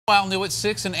Meanwhile, new at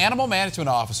 6, an animal management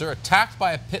officer attacked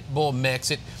by a pit bull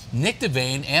mix. It nicked a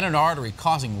vein and an artery,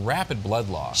 causing rapid blood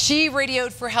loss. She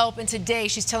radioed for help, and today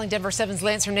she's telling Denver 7's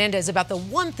Lance Hernandez about the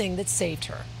one thing that saved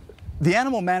her. The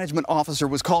animal management officer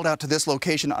was called out to this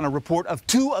location on a report of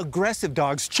 2 aggressive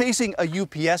dogs chasing a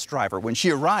UPS driver. When she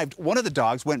arrived, one of the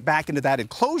dogs went back into that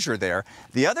enclosure there.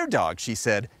 The other dog, she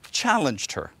said,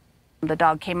 challenged her. The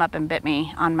dog came up and bit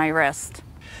me on my wrist.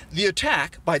 The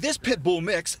attack by this pit bull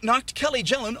mix knocked Kelly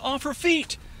Gellin off her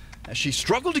feet. As she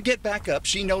struggled to get back up,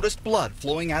 she noticed blood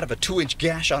flowing out of a 2-inch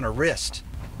gash on her wrist.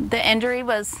 The injury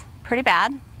was pretty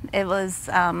bad. It was,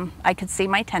 I could see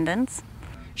my tendons.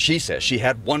 She says she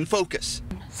had one focus.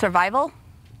 Survival,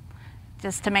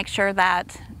 just to make sure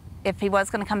that if he was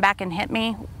going to come back and hit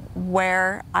me,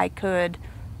 where I could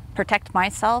protect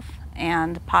myself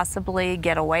and possibly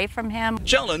get away from him.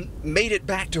 Gellin made it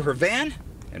back to her van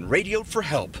and radioed for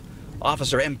help.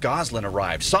 Officer M. Goslin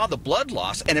arrived, saw the blood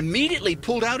loss, and immediately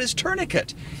pulled out his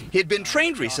tourniquet. He had been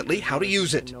trained recently how to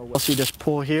use it. So you just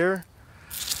pull here,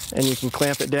 and you can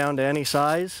clamp it down to any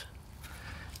size,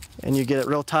 and you get it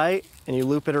real tight, and you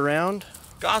loop it around.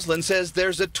 Goslin says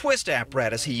there's a twist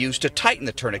apparatus he used to tighten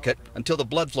the tourniquet until the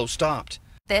blood flow stopped.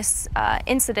 This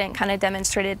incident kind of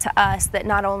demonstrated to us that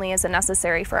not only is it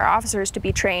necessary for our officers to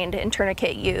be trained in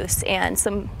tourniquet use and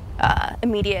some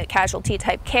immediate casualty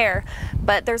type care,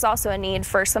 but there's also a need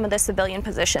for some of the civilian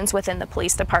positions within the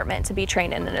police department to be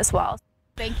trained in it as well.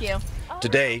 Thank you.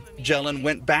 Today, Gellin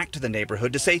went back to the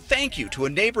neighborhood to say thank you to a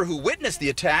neighbor who witnessed the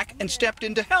attack and stepped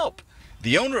in to help.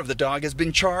 The owner of the dog has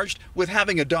been charged with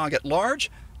having a dog at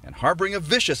large and harboring a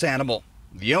vicious animal.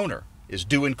 The owner is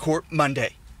due in court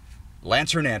Monday.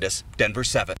 Lance Hernandez, Denver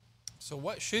 7. So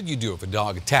what should you do if a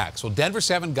dog attacks? Well, Denver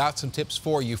 7 got some tips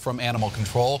for you from animal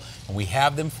control, and we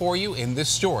have them for you in this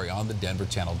story on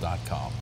thedenverchannel.com.